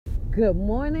Good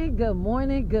morning, good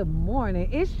morning, good morning.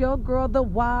 It's your girl, the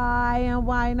why and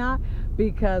why not?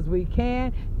 Because we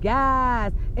can.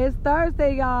 Guys, it's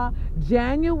Thursday, y'all.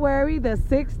 January the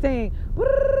 16th.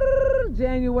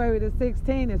 January the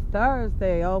 16th is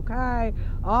Thursday, okay?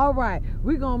 All right,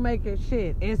 we're going to make it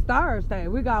shit. It's Thursday.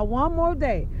 We got one more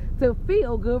day to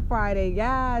feel Good Friday.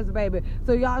 Yes, baby.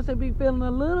 So y'all should be feeling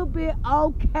a little bit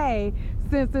okay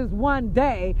since it's one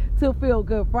day to feel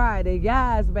Good Friday.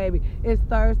 Yes, baby. It's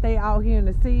Thursday out here in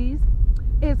the seas.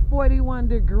 It's 41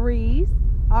 degrees.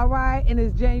 All right, and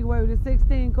it's January the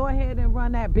 16th. Go ahead and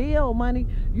run that bill money.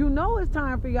 You know it's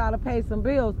time for y'all to pay some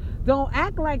bills. Don't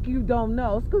act like you don't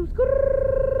know.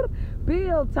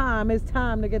 Bill time. It's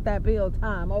time to get that bill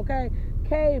time, okay?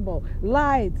 Cable,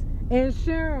 lights,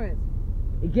 insurance,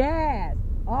 gas,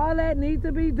 all that needs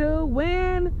to be due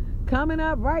when? Coming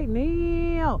up right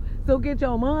now. So get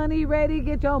your money ready.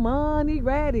 Get your money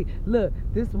ready. Look,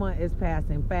 this month is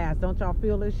passing fast. Don't y'all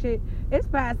feel this shit? It's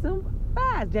passing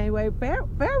fast. January,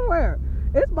 February.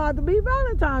 It's about to be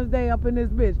Valentine's Day up in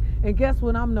this bitch. And guess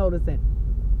what I'm noticing?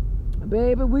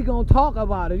 Baby, we gonna talk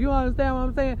about it. You understand what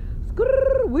I'm saying?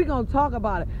 We gonna talk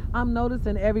about it. I'm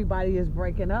noticing everybody is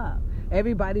breaking up.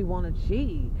 Everybody want to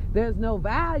cheat. There's no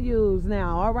values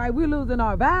now, all right? We're losing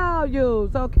our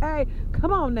values, okay?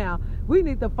 Come on now. We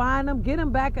need to find them, get them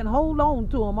back, and hold on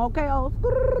to them, okay? Oh,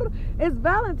 it's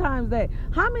Valentine's Day.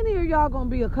 How many of y'all going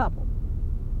to be a couple?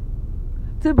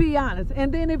 To be honest.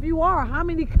 And then if you are, how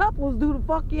many couples do the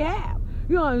fuck you have?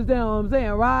 You understand what I'm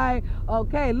saying, right?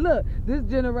 Okay, look, this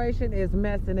generation is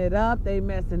messing it up. They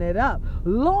messing it up.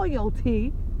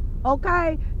 Loyalty,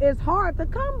 okay, it's hard to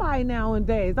come by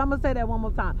nowadays. I'm going to say that one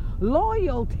more time.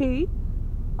 Loyalty,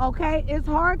 okay, it's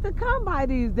hard to come by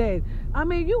these days. I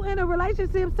mean, you in a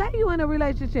relationship, say you in a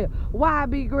relationship. Why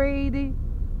be greedy?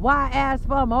 Why ask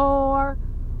for more?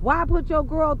 Why put your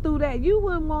girl through that? You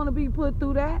wouldn't want to be put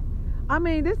through that. I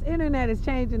mean, this internet is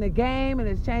changing the game, and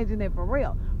it's changing it for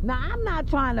real. Now, I'm not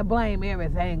trying to blame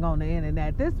everything on the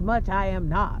internet. This much I am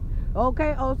not.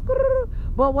 Okay? Oh,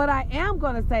 but what I am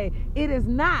going to say, it is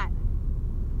not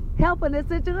helping the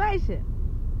situation.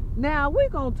 Now, we're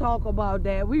going to talk about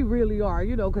that. We really are,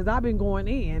 you know, because I've been going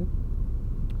in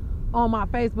on my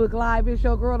Facebook Live. It's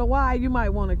your girl, the why. You might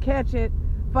want to catch it.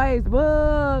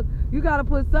 Facebook. You got to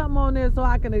put something on there so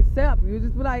I can accept you.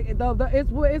 Just be like,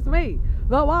 it's me.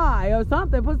 The why or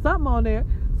something. Put something on there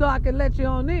so I can let you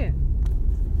on in.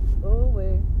 Oh,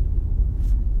 wait.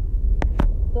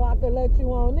 So I can let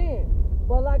you on in.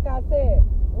 But like I said,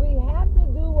 we have to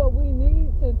do what we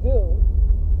need to do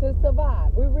to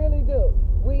survive. We really do.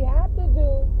 We have to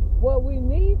do what we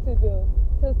need to do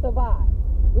to survive.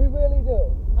 We really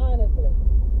do. Honestly.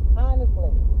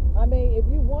 I mean, if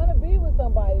you want to be with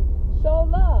somebody, show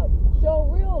love. Show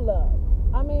real love.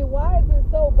 I mean, why is it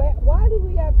so bad? Why do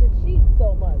we have to cheat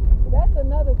so much? That's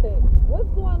another thing.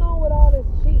 What's going on with all this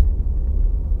cheating?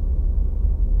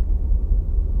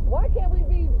 Why can't we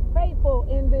be faithful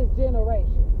in this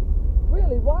generation?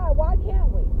 Really, why can't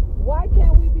we? Why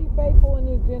can't we be faithful in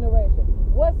this generation?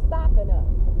 What's stopping us?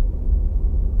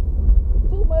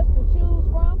 Too much to choose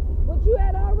from, but you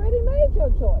had already made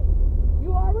your choice.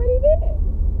 You already did.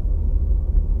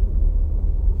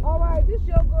 All right, this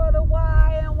your girl, the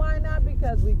why and why not?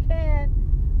 Because we can.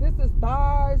 This is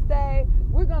Thursday.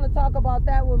 We're going to talk about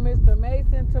that with Mr.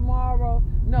 Mason tomorrow.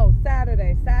 No,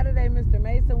 Saturday. Saturday, Mr.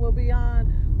 Mason will be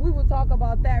on. We will talk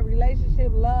about that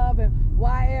relationship, love, and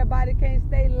why everybody can't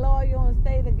stay loyal and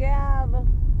stay together.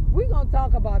 We're going to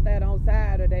talk about that on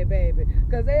Saturday, baby,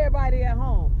 because everybody at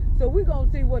home. So we're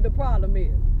going to see what the problem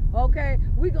is, okay?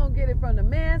 We're going to get it from the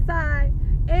man's side,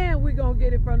 and we're going to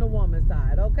get it from the woman's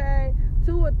side, okay?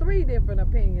 2 or 3 different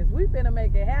opinions. We finna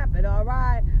make it happen, all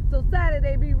right? So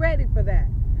Saturday, be ready for that.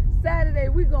 Saturday,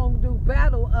 we're going to do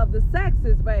battle of the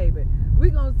sexes, baby.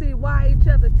 We're going to see why each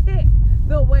other tick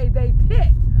the way they tick,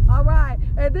 all right?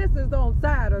 And this is on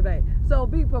Saturday. So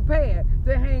be prepared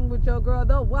to hang with your girl,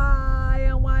 the why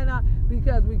and why not?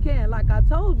 Because we can. Like I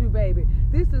told you, baby,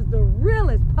 this is the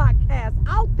realest podcast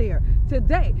out there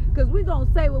today. Because we're going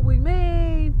to say what we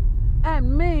mean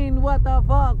and mean what the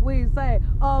fuck we say.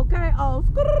 Okay? Oh,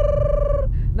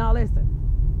 now listen.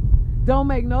 Don't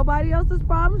make nobody else's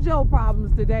problems your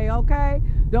problems today, okay?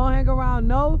 Don't hang around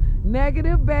no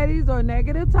negative Bettys or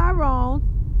negative Tyrones,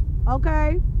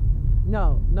 okay?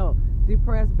 No.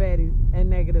 Depressed Bettys and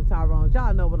negative Tyrones.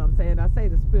 Y'all know what I'm saying. I say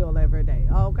the spill every day,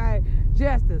 okay?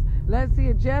 Justice. Let's see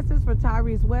a justice for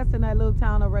Tyrese West in that little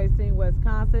town of Racine,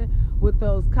 Wisconsin with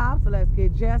those cops. Let's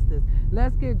get justice.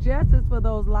 Let's get justice for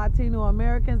those Latino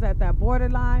Americans at that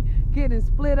borderline getting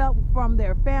split up from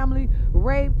their family,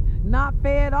 raped, not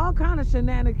fed, all kind of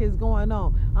shenanigans going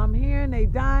on. I'm hearing they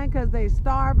dying because they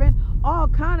starving, all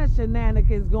kind of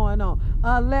shenanigans going on.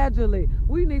 Allegedly.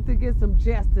 We need to get some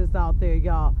justice out there,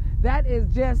 y'all. That is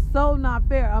just so not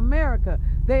fair. America,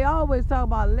 they always talk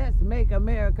about let's make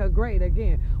America great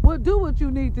again. Well, do what you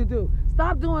need to do.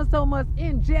 Stop doing so much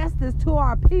injustice to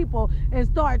our people and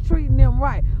start treating them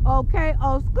right. Okay?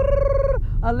 Oh,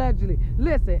 allegedly.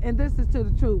 Listen, and this is to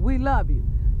the truth. We love you.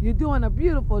 You're doing a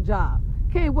beautiful job.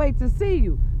 Can't wait to see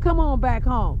you. Come on back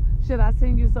home. Should I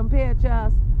send you some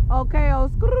pictures? Okay? Oh,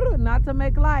 not to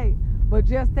make light, but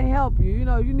just to help you. You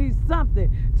know, you need something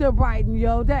to brighten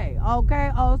your day.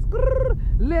 Okay? Oh,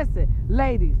 listen,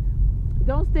 ladies,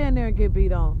 don't stand there and get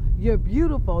beat on. You're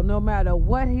beautiful no matter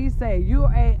what he say.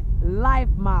 You're a life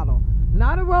model.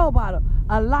 Not a role model,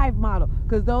 a life model.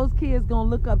 Because those kids going to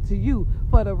look up to you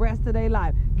for the rest of their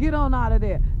life. Get on out of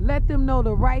there. Let them know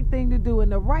the right thing to do.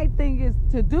 And the right thing is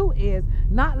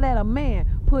not let a man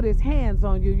put his hands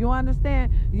on you. You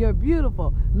understand? You're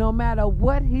beautiful no matter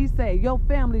what he say. Your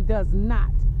family does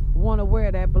not want to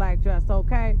wear that black dress,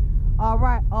 okay? All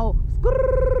right. Oh,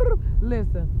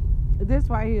 listen. This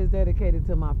right here is dedicated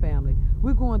to my family.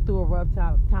 We're going through a rough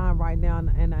time right now,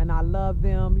 and I love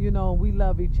them, you know, we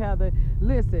love each other.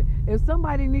 Listen, if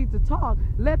somebody needs to talk,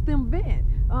 let them vent.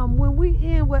 When we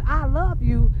end with I love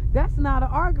you, that's not an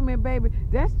argument, baby.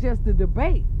 That's just a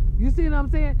debate. You see what I'm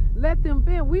saying? Let them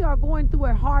vent. We are going through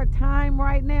a hard time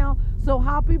right now, so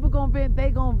how people going to vent, they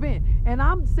going to vent. And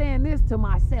I'm saying this to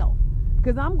myself,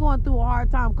 because I'm going through a hard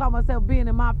time, call myself being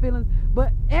in my feelings,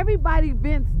 but everybody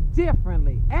vents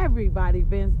differently. Everybody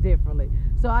vents differently.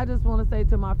 So I just want to say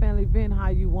to my family, vent how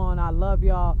you want. I love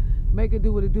y'all. Make it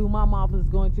do what it do. My mouth is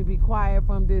going to be quiet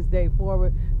from this day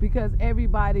forward because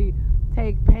everybody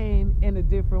take pain in a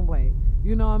different way.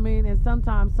 You know what I mean? And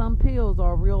sometimes some pills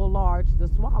are real large to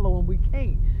swallow and we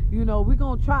can't. You know, we're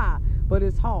going to try, but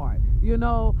it's hard. You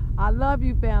know, I love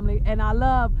you, family, and I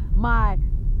love my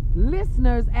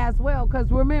listeners as well,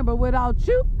 because remember, without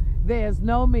you, there's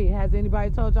no me. Has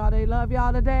anybody told y'all they love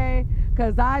y'all today?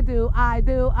 Because I do.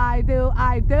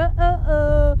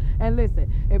 And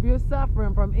listen, if you're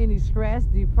suffering from any stress,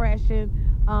 depression,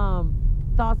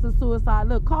 thoughts of suicide,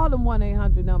 look, call them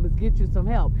 1-800 numbers. Get you some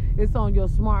help. It's on your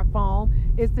smartphone.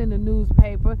 It's in the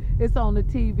newspaper. It's on the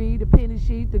TV, the penny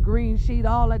sheet, the green sheet,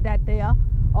 all of that there.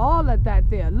 All of that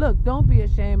there. Look, don't be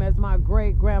ashamed, as my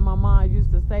great-grandmama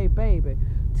used to say, baby,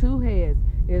 2 heads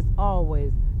is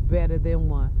always better than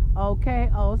one. Okay?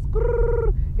 Oh,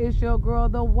 it's your girl,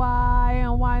 the why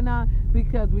and why not?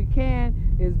 Because we can.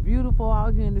 It's beautiful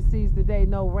out here in the seas today.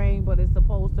 No rain, but it's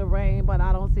supposed to rain, but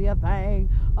I don't see a thing.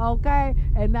 Okay?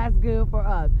 And that's good for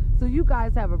us. So you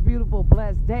guys have a beautiful,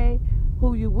 blessed day.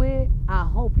 Who you with? I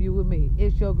hope you with me.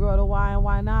 It's your girl, the why and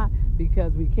why not?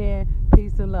 Because we can.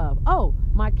 Peace and love. Oh,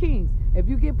 my kings, if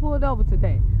you get pulled over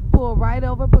today, pull right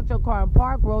over, put your car in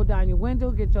park, roll down your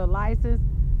window, get your license,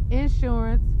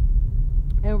 insurance,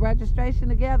 and registration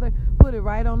together, put it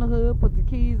right on the hood, put the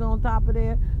keys on top of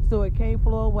there so it can't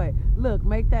flow away. Look,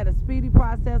 make that a speedy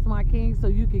process, my king, so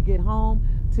you can get home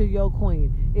to your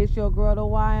queen. It's your girl, the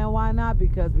why and why not?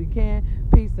 Because we can.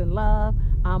 Peace and love.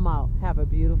 I'm out. Have a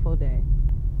beautiful day.